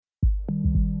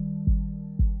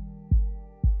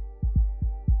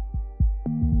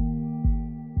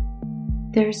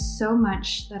There's so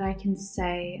much that I can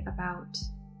say about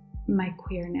my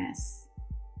queerness.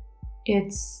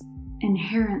 It's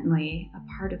inherently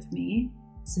a part of me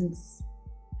since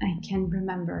I can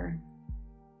remember,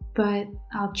 but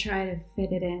I'll try to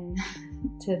fit it in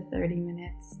to 30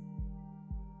 minutes.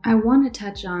 I want to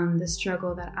touch on the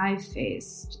struggle that I've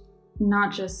faced,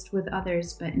 not just with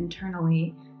others, but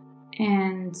internally,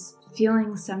 and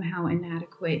feeling somehow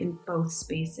inadequate in both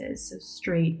spaces, so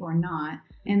straight or not,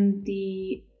 and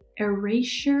the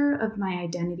erasure of my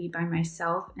identity by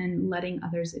myself and letting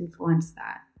others influence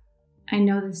that. I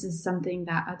know this is something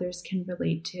that others can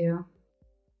relate to.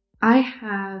 I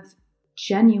have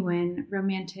genuine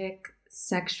romantic,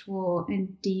 sexual,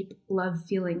 and deep love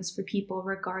feelings for people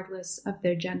regardless of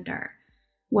their gender.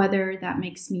 Whether that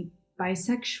makes me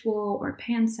bisexual or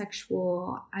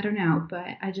pansexual, I don't know, but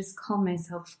I just call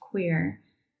myself queer.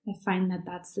 I find that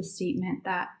that's the statement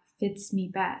that fits me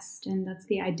best, and that's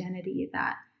the identity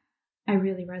that I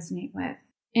really resonate with.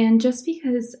 And just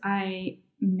because I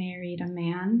married a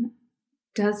man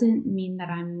doesn't mean that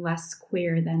I'm less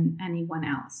queer than anyone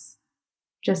else.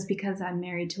 Just because I'm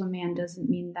married to a man doesn't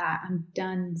mean that I'm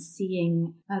done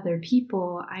seeing other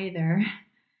people either.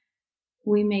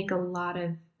 We make a lot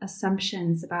of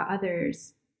assumptions about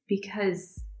others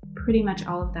because pretty much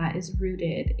all of that is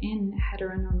rooted in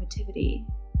heteronormativity.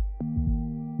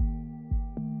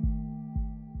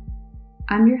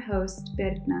 I'm your host,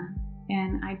 Birna,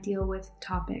 and I deal with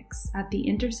topics at the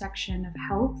intersection of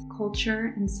health,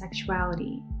 culture, and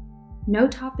sexuality. No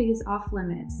topic is off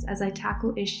limits as I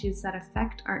tackle issues that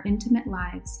affect our intimate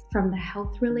lives, from the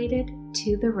health-related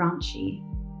to the raunchy.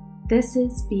 This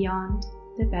is Beyond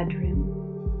the Bedroom.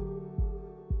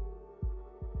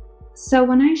 So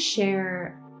when I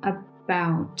share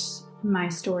about my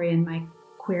story and my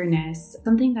queerness,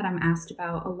 something that I'm asked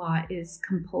about a lot is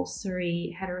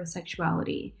compulsory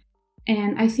heterosexuality.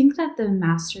 And I think that the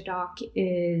Master Doc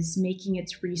is making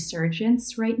its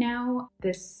resurgence right now.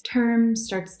 This term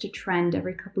starts to trend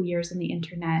every couple years on the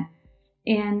internet.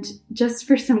 And just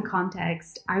for some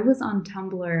context, I was on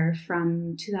Tumblr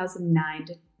from 2009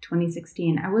 to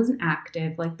 2016. I wasn't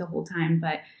active like the whole time,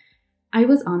 but I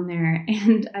was on there,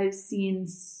 and I've seen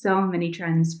so many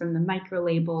trends from the micro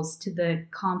labels to the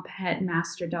comp het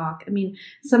Master Doc. I mean,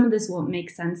 some of this won't make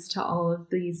sense to all of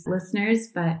these listeners,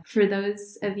 but for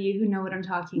those of you who know what I'm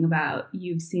talking about,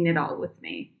 you've seen it all with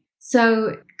me.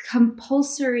 So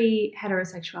compulsory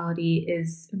heterosexuality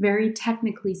is, very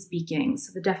technically speaking,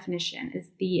 so the definition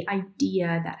is the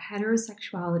idea that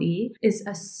heterosexuality is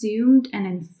assumed and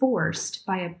enforced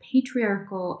by a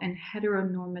patriarchal and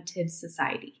heteronormative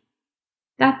society.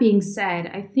 That being said,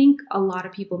 I think a lot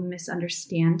of people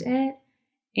misunderstand it,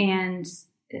 and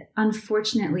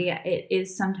unfortunately, it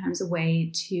is sometimes a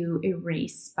way to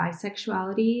erase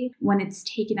bisexuality when it's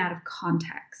taken out of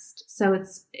context. So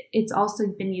it's also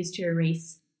been used to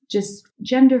erase just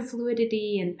gender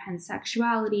fluidity and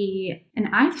pansexuality. And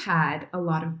I've had a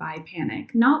lot of bi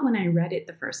panic, not when I read it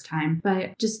the first time,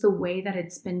 but just the way that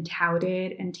it's been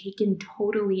touted and taken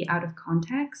totally out of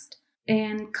context.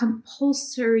 And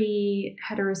compulsory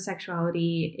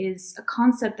heterosexuality is a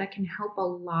concept that can help a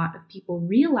lot of people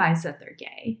realize that they're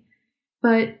gay.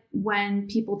 But when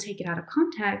people take it out of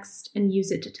context and use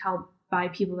it to tell bi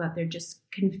people that they're just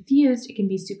confused, it can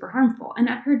be super harmful. And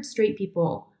I've heard straight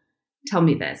people tell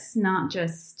me this, not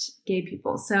just gay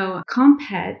people. So comp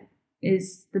het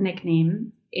is the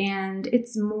nickname, and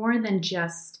it's more than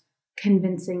just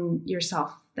convincing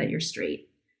yourself that you're straight.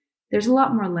 There's a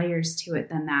lot more layers to it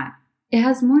than that. It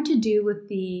has more to do with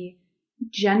the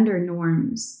gender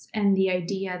norms and the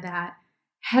idea that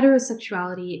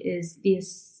heterosexuality is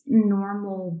this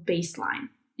normal baseline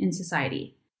in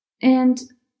society. And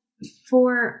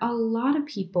for a lot of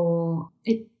people,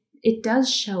 it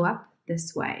does show up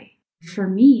this way. For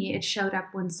me, it showed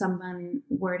up when someone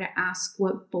were to ask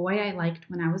what boy I liked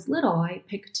when I was little. I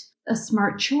picked a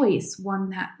smart choice, one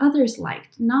that others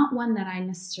liked, not one that I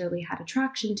necessarily had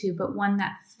attraction to, but one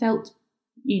that felt,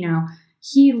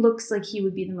 he looks like he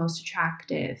would be the most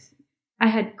attractive. I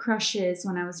had crushes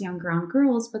when I was younger on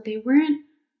girls, but they weren't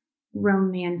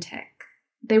romantic.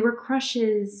 They were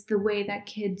crushes the way that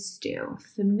kids do,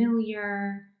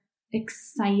 familiar,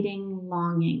 exciting,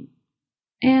 longing.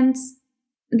 And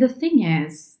the thing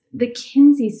is, the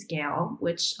Kinsey scale,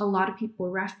 which a lot of people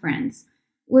reference,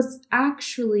 was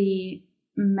actually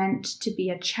meant to be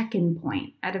a check-in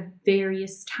point at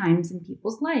various times in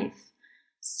people's life.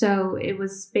 So it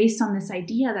was based on this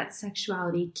idea that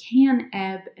sexuality can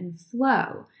ebb and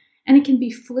flow, and it can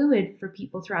be fluid for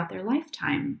people throughout their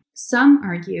lifetime. Some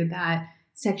argue that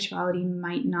sexuality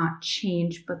might not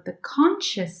change, but the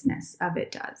consciousness of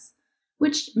it does,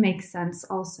 which makes sense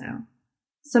also.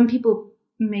 Some people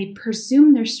may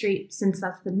presume they're straight since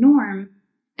that's the norm,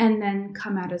 and then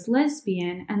come out as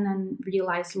lesbian and then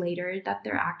realize later that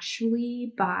they're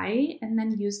actually bi and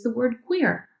then use the word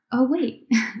queer. Oh, wait,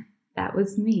 that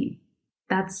was me.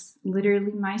 That's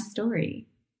literally my story.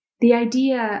 The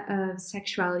idea of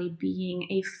sexuality being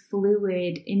a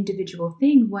fluid individual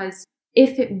thing was,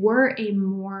 if it were a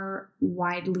more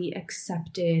widely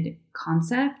accepted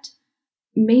concept,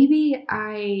 maybe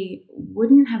I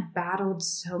wouldn't have battled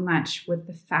so much with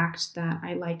the fact that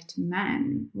I liked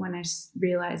men when I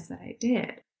realized that I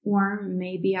did. Or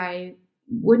maybe I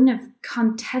wouldn't have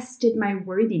contested my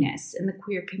worthiness in the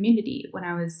queer community when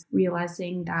I was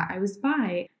realizing that I was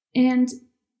bi. And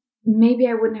maybe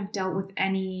I wouldn't have dealt with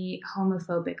any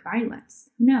homophobic violence.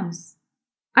 Who knows?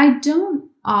 I don't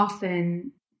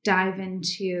often dive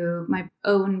into my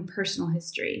own personal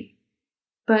history,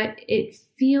 but it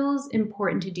feels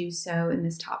important to do so in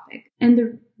this topic. And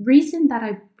the reason that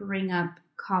I bring up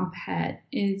comphet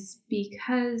is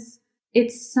because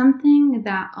it's something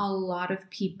that a lot of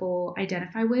people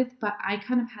identify with, but I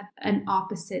kind of had an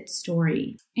opposite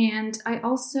story. And I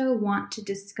also want to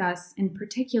discuss in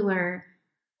particular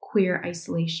queer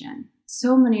isolation.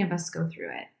 So many of us go through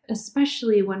it,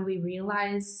 especially when we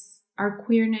realize our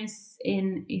queerness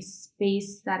in a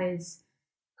space that is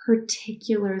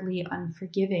particularly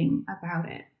unforgiving about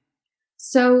it.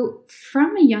 So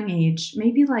from a young age,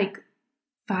 maybe like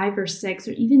 5 or 6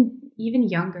 or even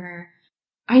younger,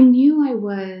 I knew I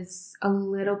was a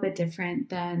little bit different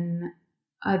than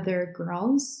other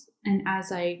girls. And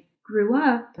as I grew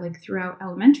up, like throughout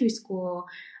elementary school,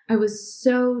 I was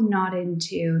so not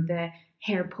into the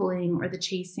hair pulling or the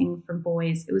chasing from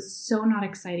boys. It was so not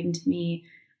exciting to me.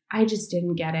 I just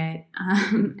didn't get it.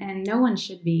 And no one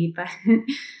should be, but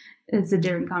it's a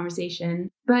different conversation.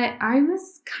 But I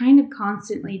was kind of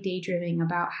constantly daydreaming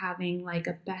about having like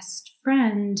a best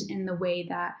friend in the way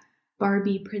that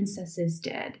Barbie princesses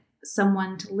did.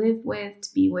 Someone to live with,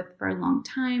 to be with for a long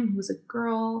time, who was a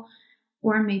girl,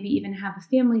 or maybe even have a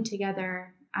family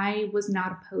together. I was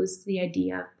not opposed to the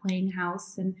idea of playing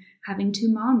house and having 2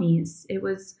 mommies.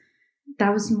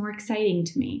 That was more exciting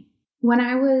to me. When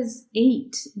I was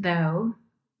 8, though,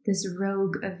 this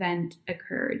rogue event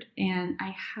occurred, and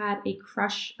I had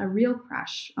a real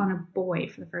crush on a boy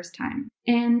for the first time.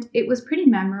 And it was pretty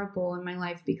memorable in my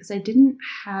life because I didn't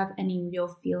have any real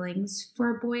feelings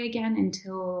for a boy again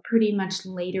until pretty much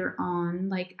later on,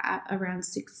 like at around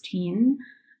 16.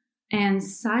 And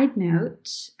side note,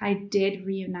 I did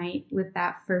reunite with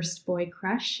that first boy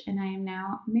crush, and I am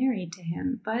now married to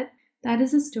him, but that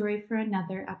is a story for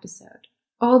another episode.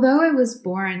 Although I was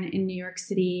born in New York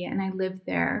City and I lived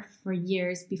there for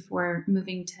years before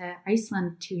moving to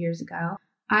Iceland 2 years ago,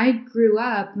 I grew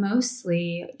up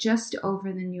mostly just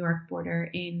over the New York border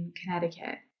in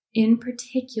Connecticut. In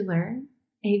particular,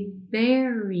 a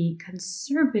very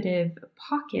conservative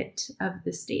pocket of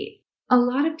the state. A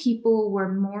lot of people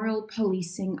were moral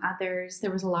policing others.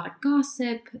 There was a lot of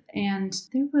gossip, and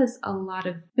there was a lot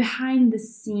of behind the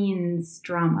scenes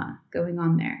drama going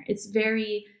on there. It's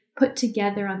very put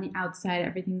together on the outside.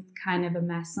 Everything's kind of a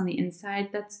mess on the inside.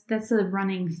 That's a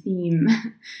running theme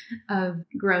of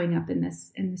growing up in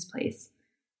this place.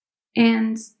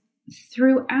 And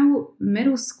throughout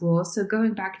middle school, so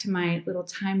going back to my little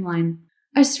timeline,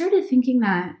 I started thinking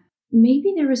that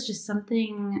maybe there was just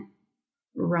something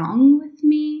wrong with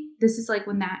me. This is like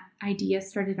when that idea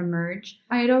started to emerge.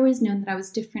 I had always known that I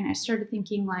was different. I started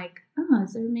thinking like, oh,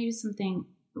 is there maybe something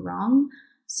wrong?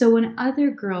 So when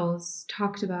other girls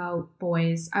talked about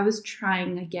boys, I was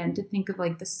trying again to think of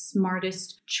like the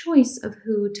smartest choice of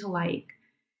who to like.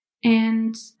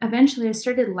 And eventually I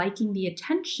started liking the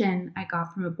attention I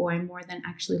got from a boy more than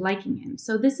actually liking him.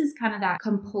 So this is kind of that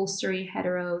compulsory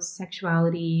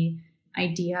heterosexuality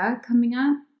idea coming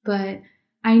up. But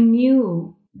I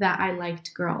knew that I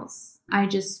liked girls. I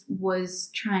just was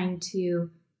trying to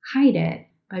hide it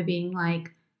by being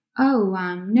like, oh,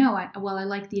 no, I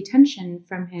like the attention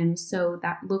from him, so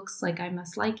that looks like I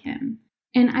must like him.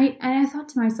 And I thought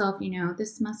to myself,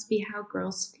 this must be how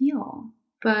girls feel.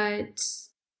 But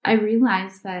I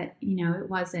realized that, it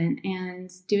wasn't. And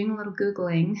doing a little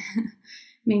Googling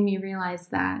made me realize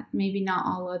that maybe not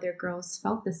all other girls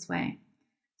felt this way.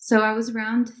 So I was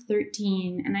around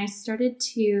 13, and I started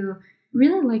to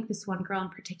really like this one girl in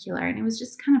particular, and it was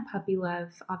just kind of puppy love.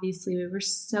 Obviously, we were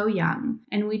so young,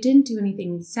 and we didn't do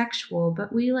anything sexual,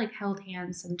 but we like held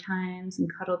hands sometimes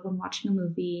and cuddled when watching a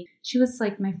movie. She was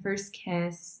like my first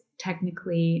kiss,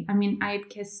 technically. I mean, I had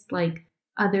kissed like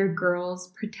other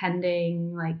girls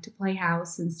pretending like to play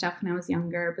house and stuff when I was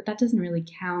younger, but that doesn't really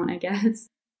count, I guess.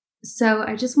 So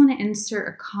I just want to insert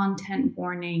a content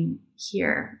warning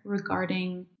here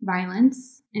regarding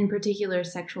violence, in particular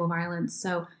sexual violence.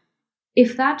 So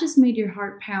if that just made your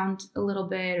heart pound a little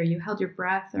bit or you held your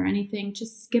breath or anything,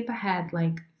 just skip ahead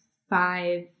like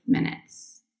 5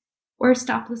 minutes or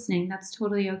stop listening. That's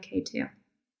totally okay too.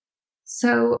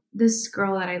 So this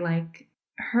girl that I like,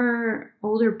 her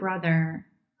older brother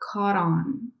caught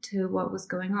on to what was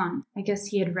going on. I guess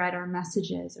he had read our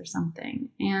messages or something.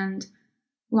 And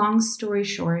long story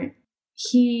short,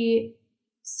 he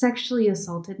sexually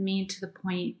assaulted me to the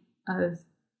point of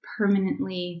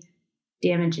permanently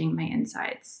damaging my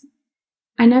insides.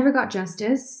 I never got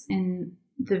justice in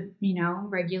the,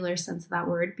 regular sense of that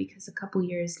word, because a couple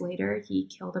years later he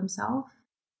killed himself.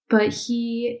 But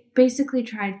he basically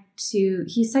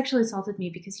he sexually assaulted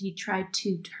me because he tried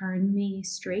to turn me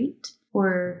straight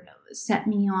or set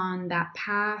me on that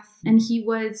path. And he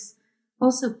was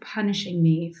also punishing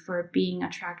me for being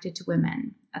attracted to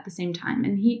women at the same time.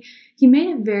 And he made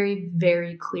it very,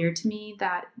 very clear to me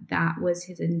that that was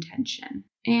his intention.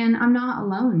 And I'm not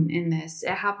alone in this.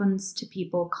 It happens to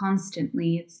people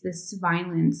constantly. It's this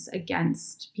violence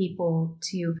against people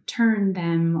to turn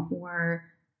them, or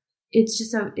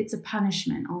it's a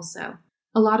punishment also.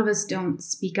 A lot of us don't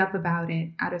speak up about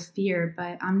it out of fear,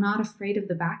 but I'm not afraid of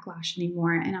the backlash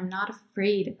anymore. And I'm not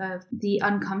afraid of the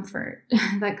uncomfort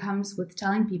that comes with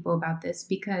telling people about this,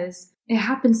 because it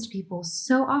happens to people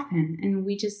so often and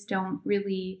we just don't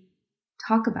really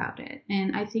talk about it.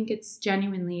 And I think it's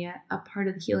genuinely a part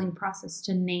of the healing process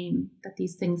to name that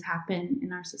these things happen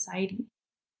in our society.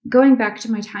 Going back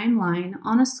to my timeline,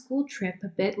 on a school trip a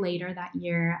bit later that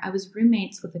year, I was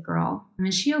roommates with a girl,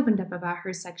 and she opened up about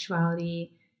her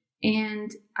sexuality,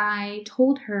 and I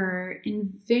told her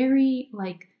in very,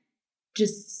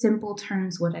 just simple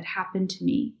terms what had happened to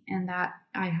me and that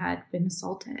I had been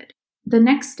assaulted. The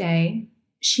next day,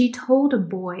 she told a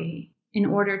boy in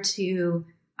order to,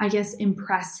 I guess,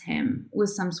 impress him with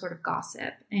some sort of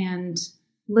gossip, and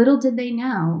little did they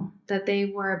know that they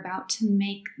were about to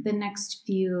make the next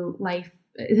few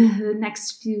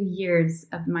years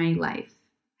of my life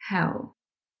hell.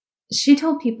 She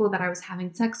told people that I was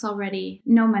having sex already,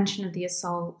 no mention of the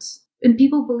assault, and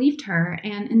people believed her.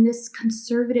 And in this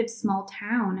conservative small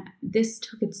town, this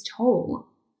took its toll.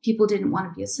 People didn't want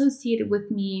to be associated with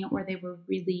me, or they were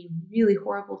really, really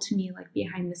horrible to me, like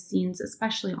behind the scenes,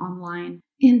 especially online.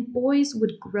 And boys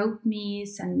would grope me,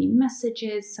 send me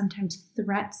messages, sometimes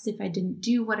threats if I didn't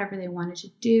do whatever they wanted to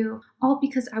do, all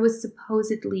because I was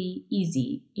supposedly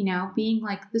easy, being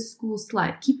like the school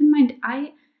slut. Keep in mind,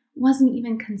 I wasn't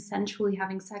even consensually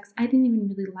having sex. I didn't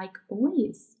even really like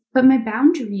boys. But my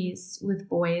boundaries with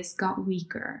boys got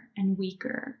weaker and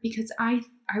weaker because I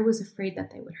was afraid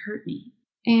that they would hurt me.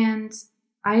 And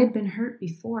I had been hurt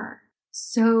before.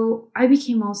 So I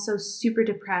became also super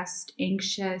depressed,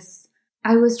 anxious.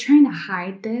 I was trying to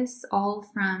hide this all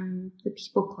from the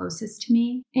people closest to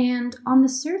me. And on the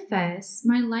surface,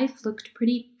 my life looked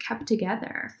pretty kept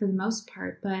together for the most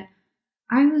part, but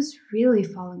I was really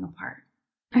falling apart.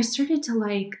 I started to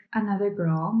like another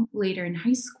girl later in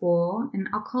high school, and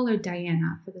I'll call her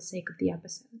Diana for the sake of the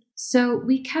episode. So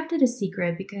we kept it a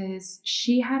secret because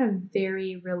she had a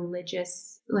very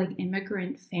religious,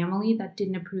 immigrant family that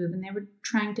didn't approve, and they were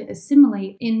trying to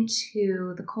assimilate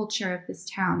into the culture of this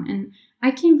town. And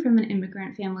I came from an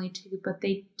immigrant family too, but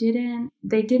they didn't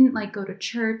go to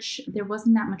church. There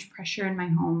wasn't that much pressure in my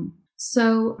home.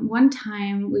 So one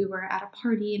time we were at a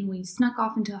party and we snuck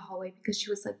off into the hallway because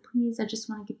she was like, please, I just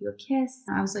want to give you a kiss.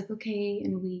 I was like, okay.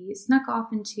 And we snuck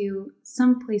off into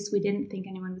some place we didn't think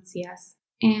anyone would see us.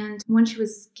 And when she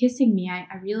was kissing me,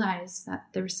 I realized that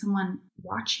there was someone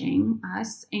watching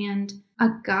us, and a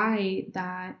guy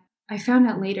that I found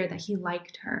out later that he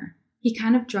liked her. He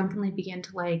kind of drunkenly began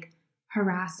to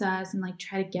harass us and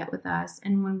try to get with us.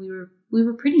 And when we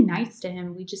were pretty nice to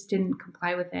him, we just didn't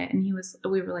comply with it. And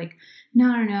we were like,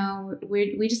 no,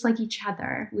 we just like each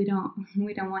other. We don't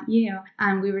want you.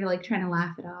 And we were trying to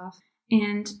laugh it off.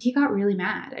 And he got really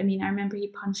mad. I mean, I remember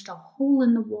he punched a hole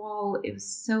in the wall. It was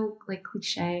so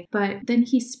cliche. But then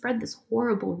he spread this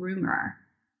horrible rumor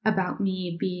about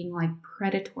me being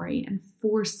predatory and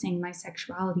forcing my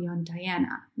sexuality on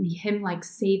Diana, and him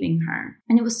saving her.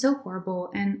 And it was so horrible.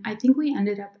 And I think we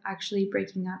ended up actually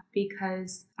breaking up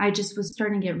because I just was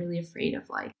starting to get really afraid of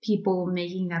people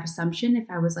making that assumption if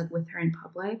I was with her in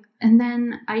public. And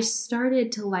then I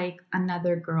started to like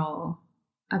another girl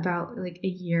about a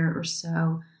year or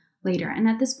so later. And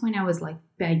at this point I was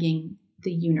begging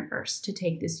the universe to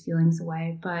take these feelings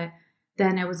away. But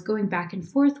then I was going back and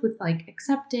forth with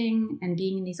accepting and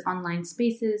being in these online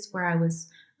spaces where I was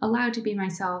allowed to be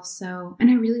myself. And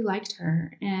I really liked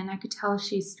her, and I could tell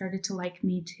she started to like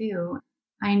me too.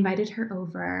 I invited her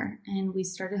over and we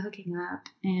started hooking up,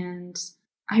 and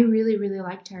I really, really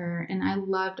liked her, and I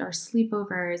loved our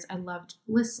sleepovers. I loved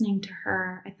listening to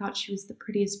her. I thought she was the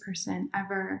prettiest person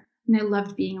ever, and I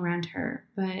loved being around her,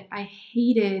 but I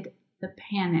hated the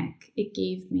panic it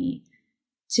gave me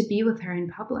to be with her in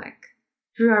public.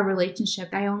 Through our relationship,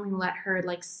 I only let her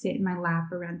sit in my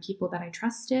lap around people that I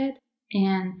trusted,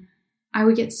 and I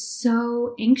would get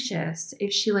so anxious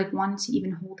if she wanted to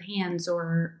even hold hands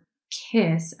or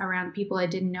kiss around people I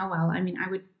didn't know well. I mean, I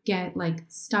would get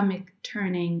stomach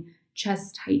turning,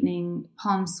 chest tightening,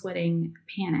 palm sweating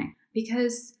panic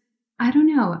because I don't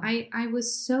know. I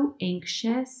was so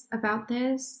anxious about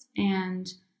this, and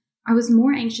I was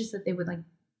more anxious that they would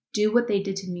do what they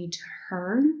did to me to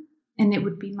her and it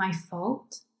would be my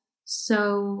fault.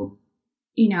 So,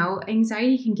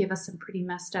 anxiety can give us some pretty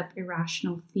messed up,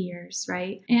 irrational fears,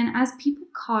 right? And as people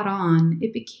caught on,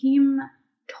 it became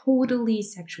totally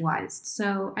sexualized.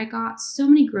 So I got so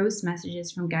many gross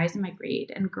messages from guys in my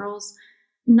grade and girls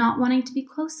not wanting to be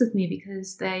close with me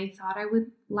because they thought I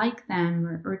would like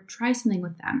them or try something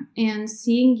with them. And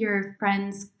seeing your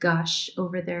friends gush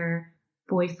over their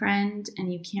boyfriend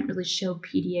and you can't really show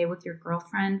PDA with your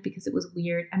girlfriend because it was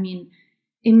weird. I mean,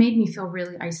 it made me feel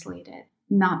really isolated,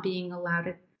 not being allowed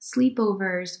at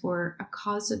sleepovers or a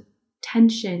cause of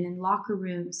tension in locker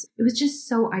rooms. It was just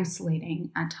so isolating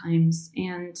at times.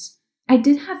 And I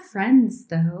did have friends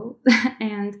though,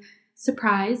 and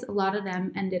surprise, a lot of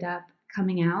them ended up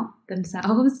coming out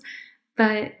themselves.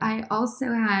 But I also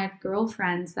had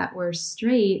girlfriends that were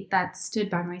straight that stood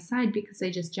by my side because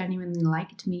they just genuinely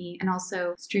liked me, and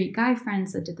also straight guy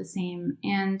friends that did the same.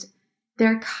 And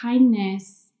their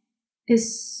kindness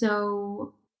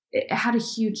it had a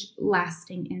huge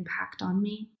lasting impact on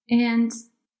me. And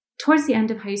towards the end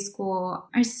of high school,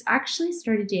 I actually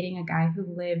started dating a guy who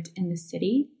lived in the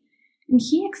city, and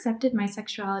he accepted my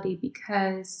sexuality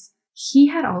because he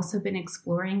had also been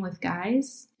exploring with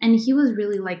guys, and he was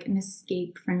really an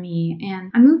escape for me.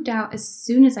 And I moved out as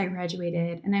soon as I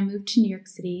graduated, and I moved to New York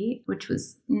City, which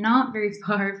was not very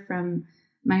far from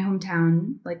my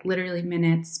hometown, literally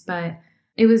minutes, but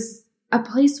it was a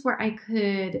place where I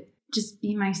could just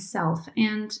be myself.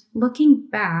 And looking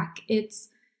back, it's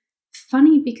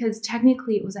funny because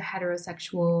technically it was a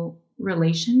heterosexual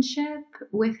relationship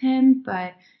with him,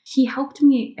 but he helped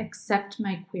me accept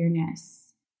my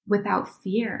queerness without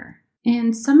fear.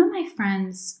 And some of my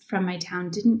friends from my town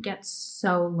didn't get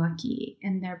so lucky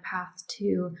in their path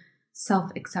to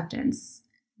self-acceptance.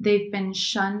 They've been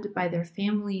shunned by their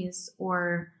families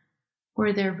or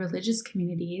their religious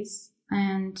communities.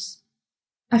 And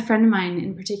a friend of mine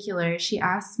in particular, she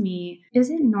asked me, is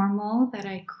it normal that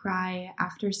I cry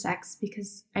after sex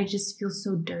because I just feel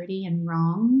so dirty and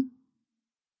wrong?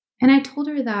 And I told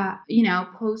her that,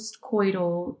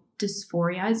 post-coital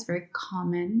dysphoria is very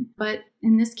common, but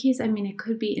in this case, it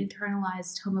could be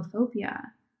internalized homophobia.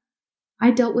 I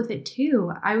dealt with it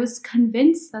too. I was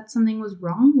convinced that something was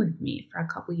wrong with me for a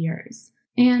couple years.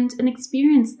 And an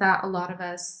experience that a lot of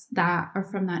us that are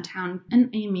from that town,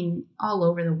 and all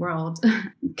over the world,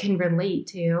 can relate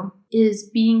to, is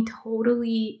being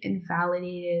totally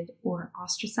invalidated or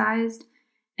ostracized,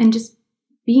 and just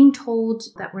being told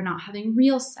that we're not having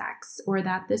real sex, or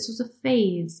that this was a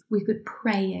phase, we could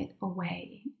pray it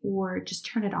away or just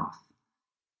turn it off.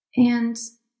 And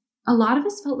a lot of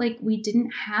us felt like we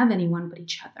didn't have anyone but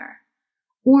each other.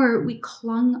 Or we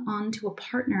clung on to a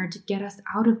partner to get us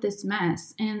out of this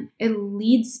mess. And it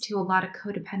leads to a lot of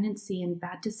codependency and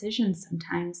bad decisions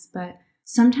sometimes, but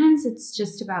sometimes it's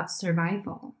just about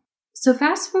survival. So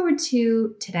fast forward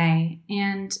to today,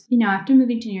 and after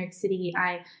moving to New York City,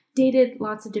 I dated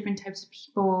lots of different types of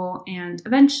people, and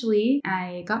eventually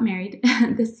I got married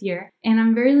this year. And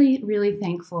I'm really, really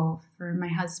thankful for my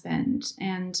husband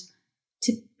and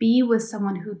to be with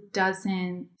someone who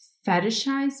doesn't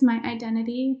fetishize my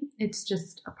identity. It's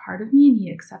just a part of me, and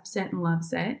he accepts it and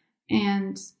loves it.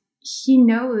 And he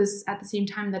knows at the same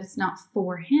time that it's not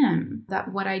for him,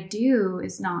 that what I do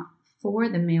is not for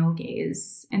the male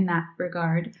gaze in that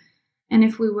regard. And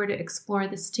if we were to explore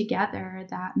this together,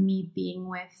 that me being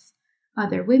with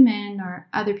other women or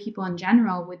other people in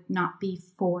general would not be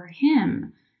for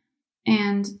him.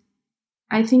 And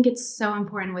I think it's so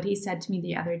important what he said to me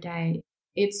the other day.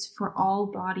 It's for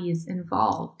all bodies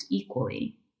involved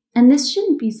equally. And this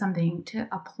shouldn't be something to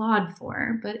applaud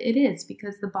for, but it is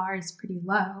because the bar is pretty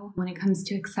low when it comes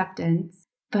to acceptance.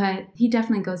 But he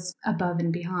definitely goes above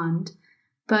and beyond.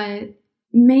 But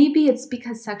maybe it's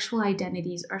because sexual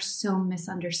identities are so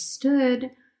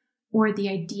misunderstood, or the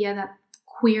idea that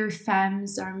queer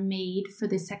femmes are made for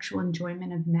the sexual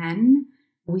enjoyment of men.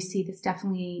 We see this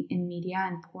definitely in media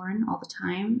and porn all the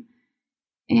time.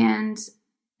 And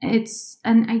it's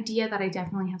an idea that I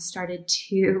definitely have started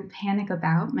to panic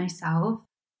about myself.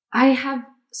 I have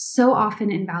so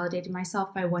often invalidated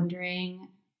myself by wondering,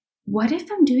 what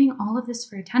if I'm doing all of this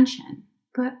for attention?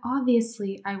 But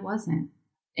obviously I wasn't.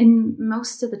 And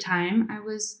most of the time I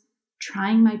was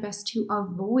trying my best to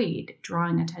avoid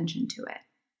drawing attention to it.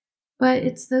 But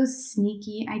it's those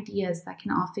sneaky ideas that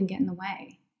can often get in the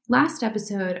way. Last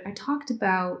episode, I talked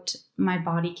about my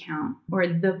body count, or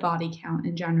the body count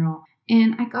in general.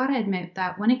 And I gotta admit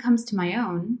that when it comes to my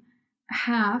own,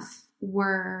 half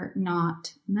were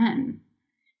not men.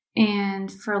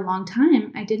 And for a long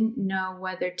time, I didn't know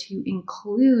whether to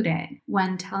include it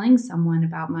when telling someone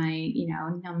about my,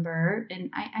 number. And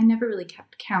I never really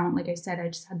kept count. Like I said, I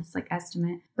just had this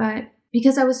estimate. But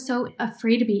because I was so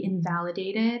afraid to be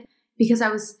invalidated, because I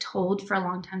was told for a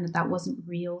long time that wasn't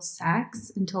real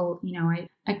sex until,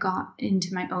 I got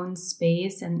into my own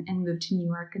space and moved to New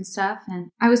York and stuff.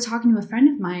 And I was talking to a friend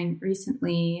of mine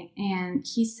recently, and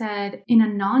he said in a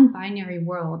non-binary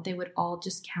world, they would all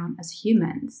just count as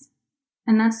humans.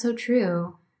 And that's so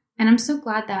true. And I'm so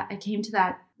glad that I came to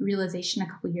that realization a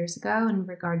couple years ago in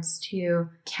regards to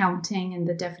counting and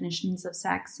the definitions of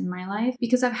sex in my life,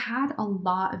 because I've had a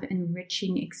lot of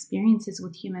enriching experiences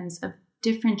with humans of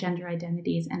different gender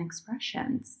identities and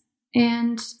expressions.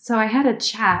 And so I had a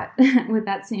chat with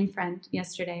that same friend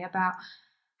yesterday about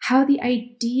how the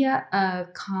idea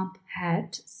of comp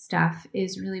het stuff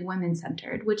is really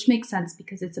women-centered, which makes sense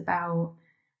because it's about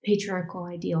patriarchal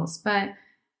ideals. But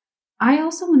I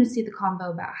also want to see the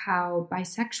convo about how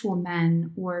bisexual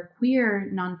men or queer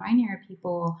non-binary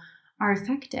people are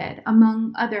affected,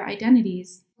 among other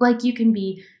identities. Like you can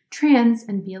be trans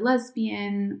and be a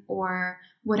lesbian or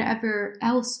whatever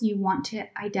else you want to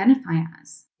identify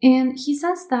as. And he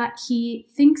says that he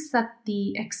thinks that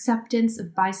the acceptance of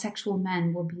bisexual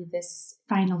men will be this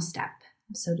final step,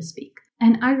 so to speak.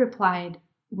 And I replied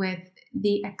with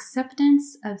the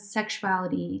acceptance of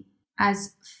sexuality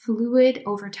as fluid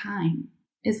over time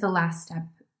is the last step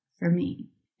for me.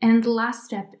 And the last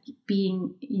step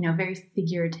being, very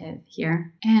figurative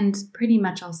here and pretty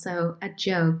much also a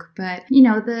joke. But,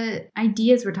 the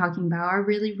ideas we're talking about are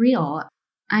really real.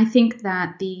 I think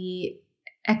that the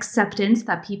acceptance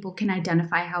that people can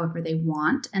identify however they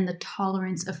want and the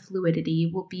tolerance of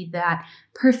fluidity will be that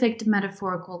perfect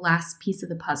metaphorical last piece of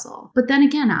the puzzle. But then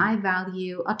again, I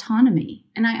value autonomy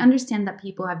and I understand that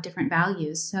people have different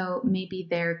values, so maybe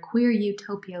their queer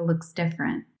utopia looks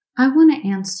different. I want to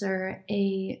answer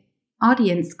a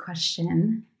audience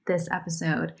question this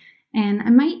episode, and I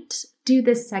might do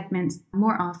this segment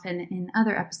more often in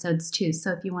other episodes too.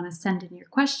 So if you want to send in your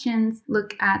questions,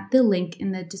 look at the link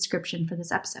in the description for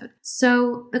this episode.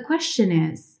 So the question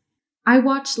is, I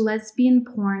watch lesbian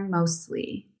porn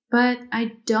mostly, but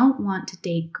I don't want to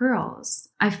date girls.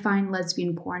 I find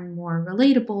lesbian porn more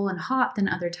relatable and hot than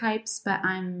other types, but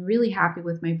I'm really happy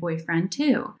with my boyfriend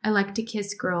too. I like to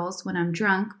kiss girls when I'm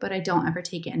drunk, but I don't ever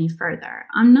take it any further.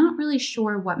 I'm not really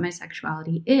sure what my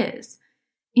sexuality is.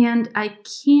 And I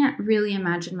can't really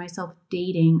imagine myself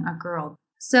dating a girl.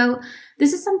 So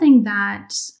this is something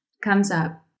that comes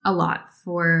up a lot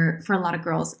for a lot of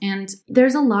girls. And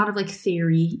there's a lot of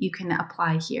theory you can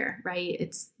apply here, right?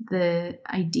 It's the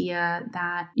idea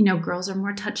that, girls are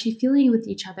more touchy-feely with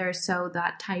each other. So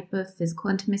that type of physical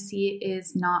intimacy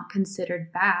is not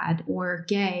considered bad or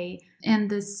gay. And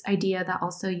this idea that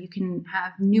also you can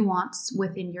have nuance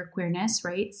within your queerness,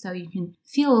 right? So you can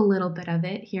feel a little bit of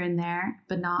it here and there,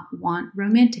 but not want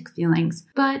romantic feelings.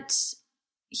 But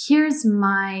here's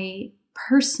my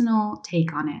personal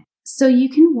take on it. So you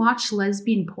can watch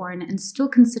lesbian porn and still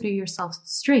consider yourself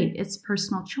straight. It's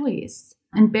personal choice.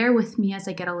 And bear with me as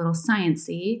I get a little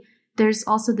sciencey. There's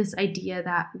also this idea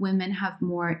that women have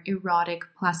more erotic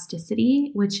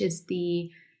plasticity, which is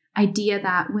the idea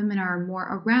that women are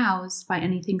more aroused by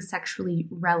anything sexually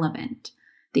relevant.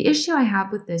 The issue I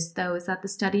have with this, though, is that the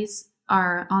studies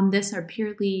are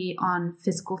purely on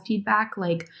physical feedback,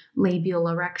 like labial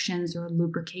erections or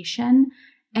lubrication.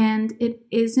 And it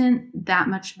isn't that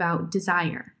much about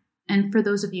desire. And for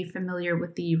those of you familiar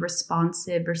with the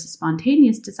responsive versus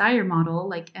spontaneous desire model,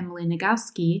 like Emily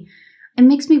Nagoski, it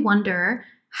makes me wonder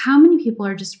how many people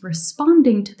are just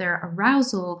responding to their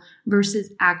arousal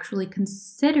versus actually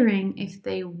considering if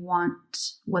they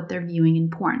want what they're viewing in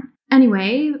porn.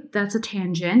 Anyway, that's a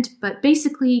tangent, but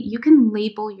basically you can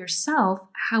label yourself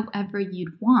however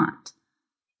you'd want.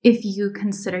 If you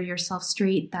consider yourself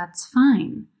straight, that's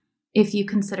fine. If you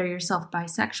consider yourself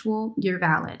bisexual, you're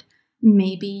valid.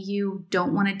 Maybe you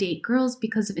don't want to date girls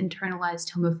because of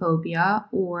internalized homophobia,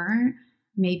 or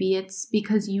maybe it's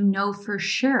because you know for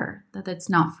sure that that's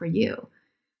not for you.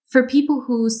 For people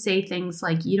who say things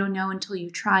like, you don't know until you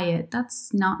try it,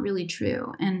 that's not really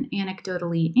true. And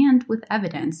anecdotally and with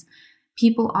evidence,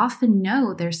 people often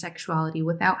know their sexuality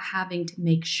without having to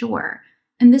make sure.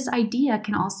 And this idea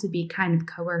can also be kind of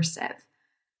coercive.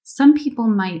 Some people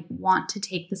might want to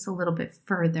take this a little bit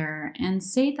further and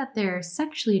say that they're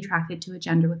sexually attracted to a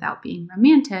gender without being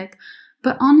romantic,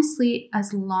 but honestly,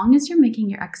 as long as you're making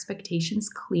your expectations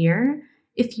clear,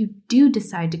 if you do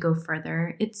decide to go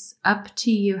further, it's up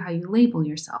to you how you label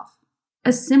yourself.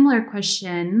 A similar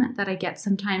question that I get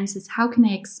sometimes is, how can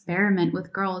I experiment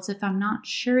with girls if I'm not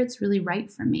sure it's really right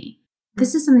for me?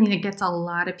 This is something that gets a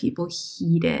lot of people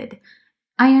heated.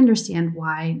 I understand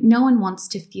why. No one wants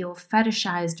to feel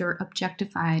fetishized or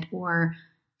objectified or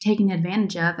taken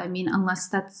advantage of. I mean, unless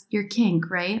that's your kink,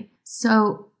 right?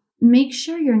 So make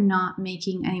sure you're not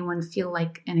making anyone feel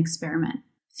like an experiment.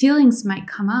 Feelings might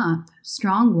come up,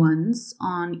 strong ones,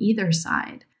 on either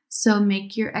side. So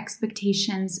make your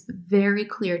expectations very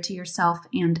clear to yourself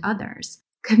and others.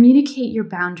 Communicate your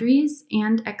boundaries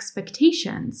and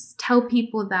expectations. Tell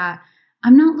people that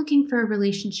I'm not looking for a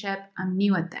relationship, I'm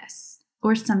new at this,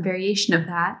 or some variation of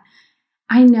that.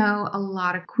 I know a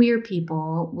lot of queer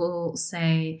people will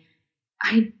say,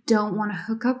 I don't want to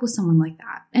hook up with someone like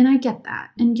that. And I get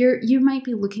that. And you might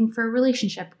be looking for a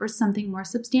relationship or something more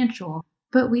substantial.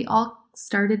 But we all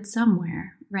started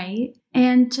somewhere, right?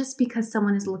 And just because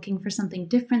someone is looking for something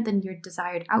different than your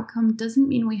desired outcome doesn't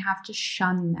mean we have to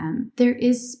shun them. There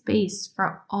is space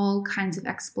for all kinds of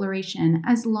exploration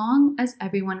as long as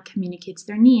everyone communicates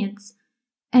their needs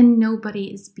and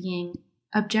nobody is being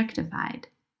objectified.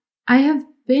 I have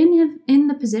been in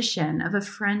the position of a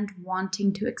friend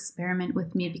wanting to experiment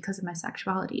with me because of my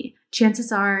sexuality. Chances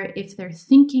are, if they're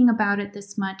thinking about it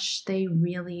this much, they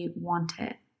really want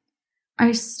it.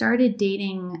 I started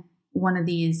dating one of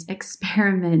these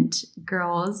experiment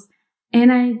girls,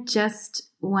 and I just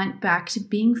went back to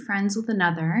being friends with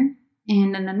another.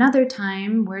 And in another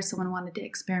time where someone wanted to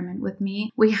experiment with me,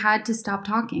 we had to stop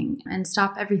talking and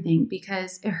stop everything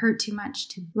because it hurt too much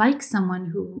to like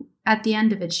someone who, at the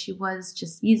end of it, she was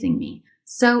just using me.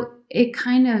 So it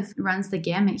kind of runs the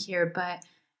gamut here, but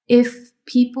if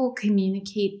people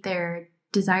communicate their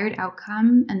desired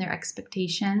outcome and their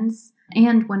expectations,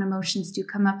 and when emotions do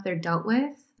come up, they're dealt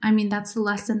with. I mean, that's the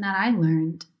lesson that I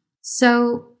learned.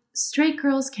 So straight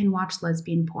girls can watch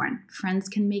lesbian porn. Friends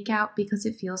can make out because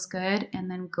it feels good and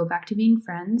then go back to being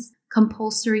friends.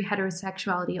 Compulsory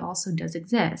heterosexuality also does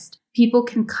exist. People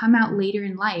can come out later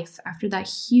in life after that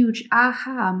huge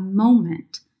aha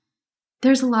moment.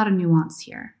 There's a lot of nuance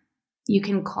here. You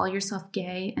can call yourself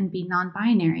gay and be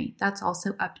non-binary. That's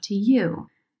also up to you.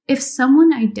 If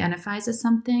someone identifies as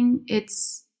something,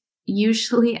 it's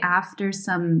usually after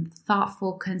some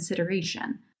thoughtful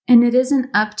consideration. And it isn't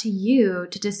up to you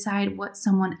to decide what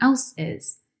someone else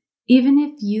is, even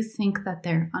if you think that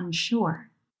they're unsure.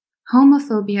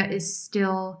 Homophobia is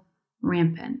still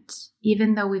rampant,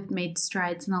 even though we've made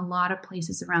strides in a lot of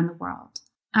places around the world.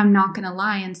 I'm not going to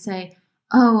lie and say,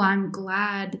 oh, I'm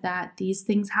glad that these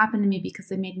things happened to me because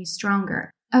they made me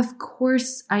stronger. Of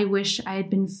course, I wish I had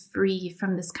been free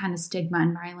from this kind of stigma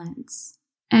and violence.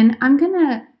 And I'm going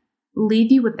to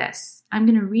leave you with this. I'm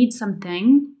going to read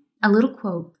something, a little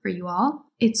quote for you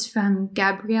all. It's from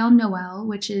Gabrielle Noel,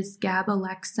 which is Gab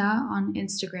Alexa on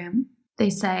Instagram. They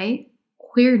say,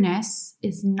 queerness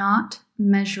is not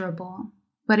measurable,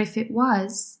 but if it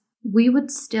was, we would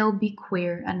still be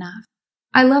queer enough.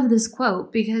 I love this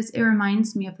quote because it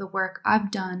reminds me of the work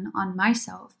I've done on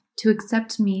myself to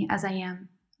accept me as I am,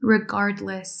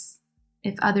 regardless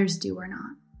if others do or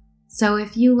not. So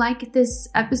if you like this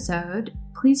episode,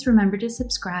 please remember to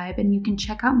subscribe, and you can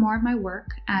check out more of my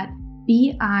work at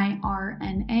birna.net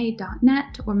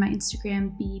or my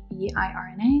Instagram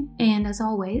bbirna. And as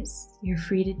always, you're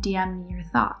free to DM me your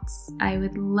thoughts. I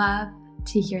would love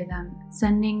to hear them.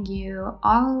 Sending you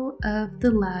all of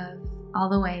the love all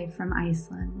the way from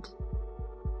Iceland.